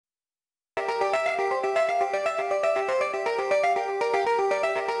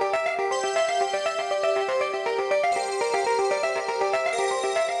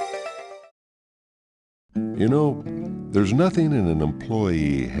You know, there's nothing in an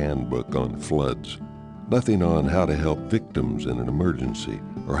employee handbook on floods, nothing on how to help victims in an emergency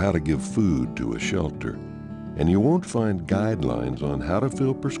or how to give food to a shelter. And you won't find guidelines on how to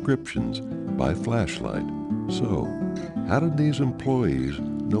fill prescriptions by flashlight. So, how did these employees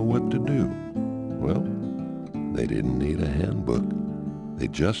know what to do? Well, they didn't need a handbook. They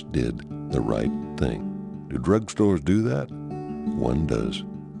just did the right thing. Do drugstores do that? One does.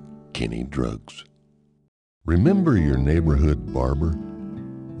 Kinney Drugs. Remember your neighborhood barber?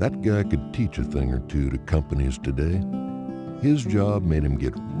 That guy could teach a thing or two to companies today. His job made him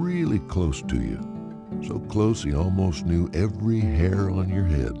get really close to you. So close he almost knew every hair on your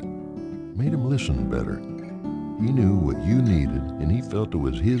head. Made him listen better. He knew what you needed, and he felt it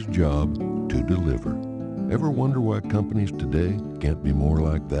was his job to deliver. Ever wonder why companies today can't be more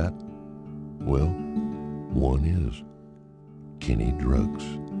like that? Well, one is Kinney Drugs.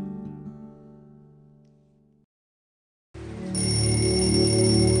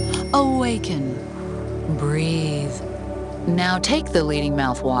 Awaken. Breathe. Now take the leading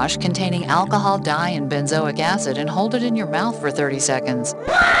mouthwash containing alcohol, dye, and benzoic acid and hold it in your mouth for 30 seconds.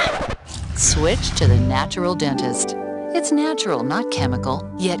 Switch to the Natural Dentist. It's natural, not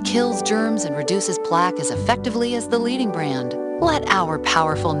chemical, yet kills germs and reduces plaque as effectively as the leading brand. Let our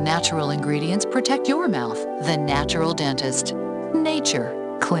powerful natural ingredients protect your mouth. The Natural Dentist. Nature.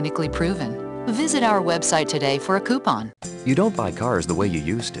 Clinically proven. Visit our website today for a coupon. You don't buy cars the way you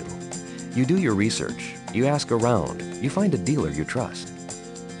used to. You do your research. You ask around. You find a dealer you trust.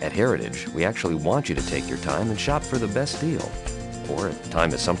 At Heritage, we actually want you to take your time and shop for the best deal. Or if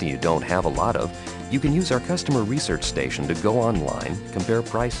time is something you don't have a lot of, you can use our customer research station to go online, compare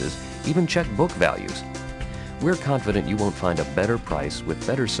prices, even check book values. We're confident you won't find a better price with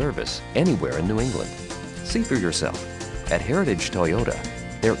better service anywhere in New England. See for yourself. At Heritage Toyota,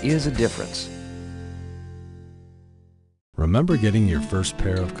 there is a difference. Remember getting your first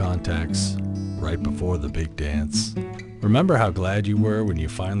pair of contacts right before the big dance? Remember how glad you were when you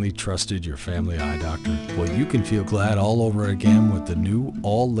finally trusted your family eye doctor? Well, you can feel glad all over again with the new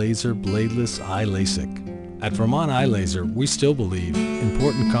all-laser bladeless eye LASIK. At Vermont Eye Laser, we still believe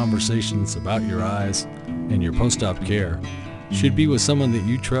important conversations about your eyes and your post-op care should be with someone that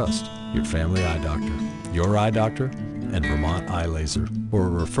you trust, your family eye doctor, your eye doctor, and Vermont Eye Laser. For a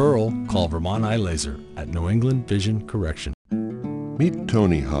referral, call Vermont Eye Laser at New England Vision Correction. Meet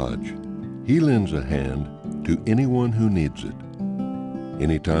Tony Hodge. He lends a hand to anyone who needs it.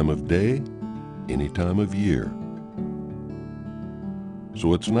 Any time of day, any time of year.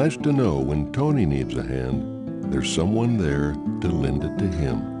 So it's nice to know when Tony needs a hand, there's someone there to lend it to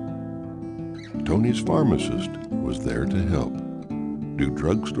him. Tony's pharmacist was there to help. Do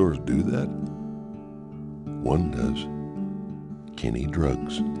drugstores do that? One does. Kinney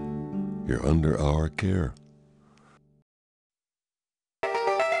Drugs. You're under our care.